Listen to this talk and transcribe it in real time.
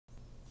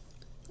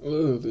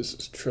Hello, this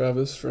is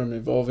Travis from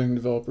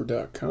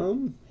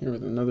EvolvingDeveloper.com, here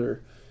with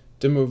another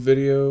demo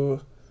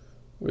video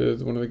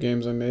with one of the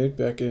games I made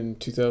back in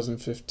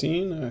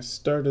 2015. I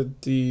started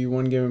the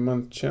one game a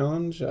month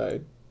challenge.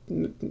 I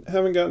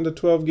haven't gotten to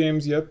 12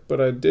 games yet,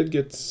 but I did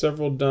get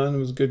several done. It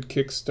was a good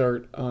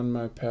kickstart on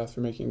my path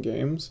for making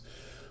games.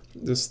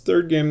 This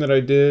third game that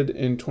I did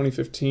in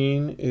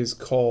 2015 is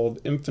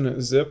called Infinite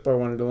Zip. I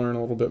wanted to learn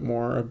a little bit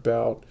more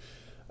about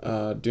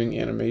doing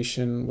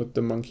animation with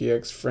the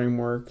MonkeyX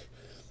framework.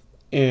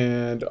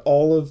 And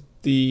all of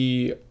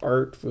the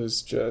art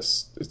was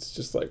it's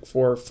just like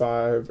 4 or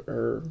 5,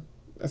 or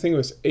I think it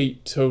was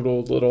 8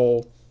 total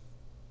little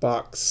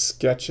box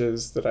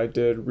sketches that I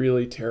did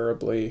really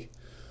terribly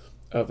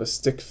of a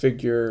stick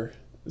figure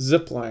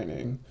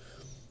ziplining.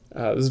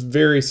 This is a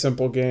very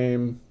simple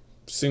game,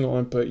 single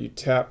input. You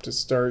tap to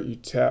start, you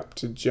tap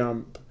to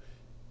jump,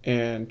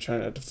 and try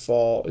not to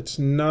fall. It's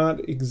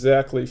not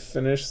exactly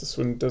finished. This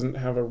one doesn't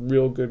have a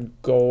real good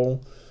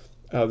goal.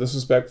 This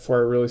was back before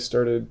I really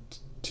started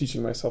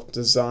teaching myself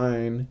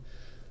design,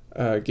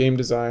 game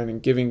design,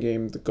 and giving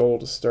game the goal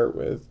to start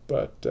with.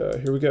 But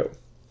here we go.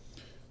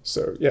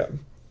 So yeah,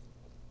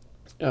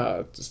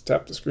 just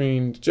tap the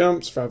screen to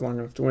jump, survive long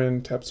enough to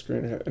win, tap the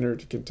screen, enter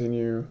to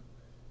continue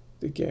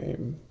the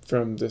game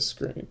from this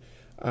screen.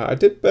 I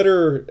did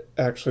better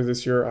actually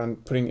this year on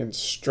putting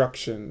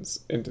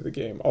instructions into the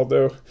game,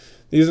 although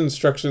these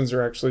instructions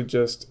are actually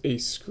just a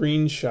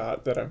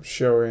screenshot that I'm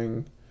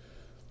showing.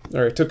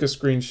 Or I took a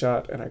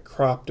screenshot and I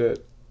cropped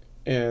it,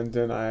 and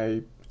then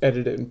I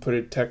edited it and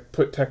put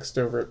text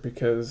over it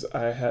because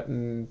I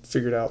hadn't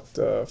figured out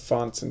the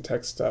fonts and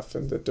text stuff,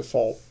 and the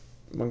default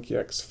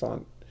MonkeyX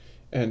font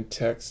and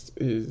text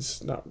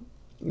is not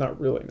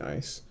really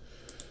nice.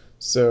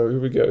 So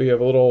here we go. You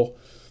have a little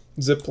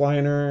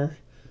zipliner,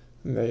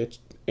 and the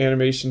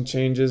animation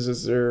changes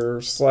as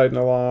they're sliding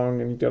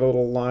along, and you've got a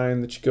little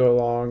line that you go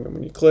along, and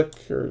when you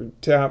click or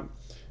tap,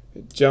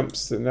 it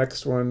jumps to the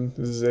next one.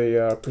 This is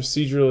a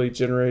procedurally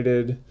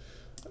generated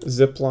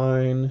zip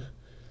line,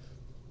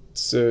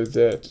 so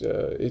that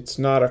it's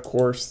not a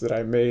course that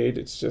I made.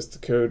 It's just the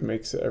code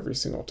makes it every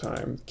single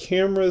time.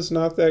 Camera's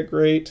not that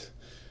great.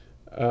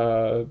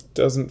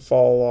 Doesn't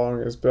follow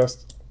along as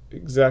best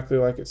exactly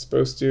like it's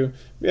supposed to.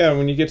 Yeah,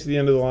 when you get to the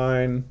end of the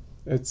line,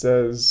 it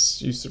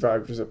says you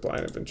survived your zip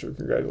line adventure,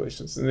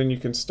 congratulations, and then you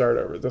can start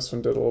over. This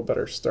one did a little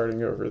better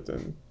starting over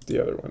than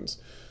the other ones.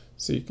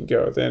 So you can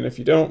go. Then if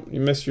you don't,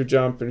 you miss your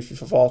jump, and if you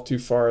fall too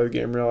far, the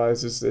game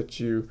realizes that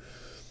you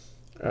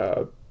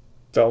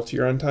fell to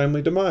your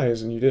untimely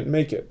demise and you didn't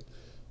make it.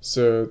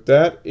 So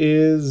that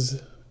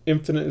is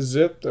Infinite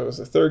Zip. That was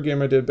the third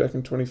game I did back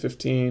in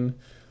 2015.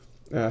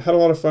 Had a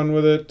lot of fun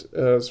with it.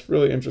 It's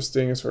really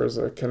interesting as far as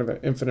a kind of an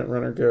infinite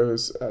runner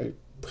goes. I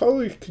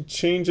probably could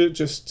change it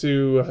just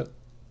to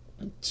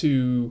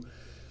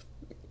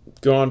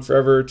go on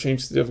forever,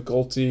 change the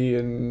difficulty,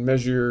 and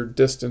measure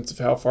distance of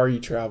how far you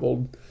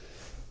traveled,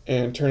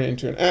 and turn it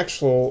into an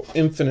actual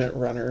infinite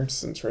runner,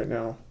 since right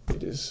now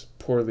it is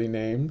poorly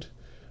named.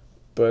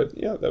 But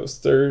yeah, that was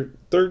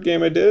third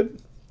game I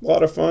did. A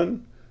lot of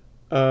fun.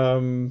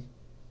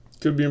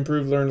 Could be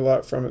improved. Learned a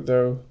lot from it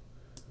though.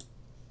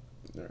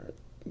 All right,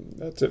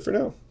 that's it for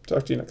now.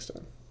 Talk to you next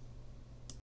time.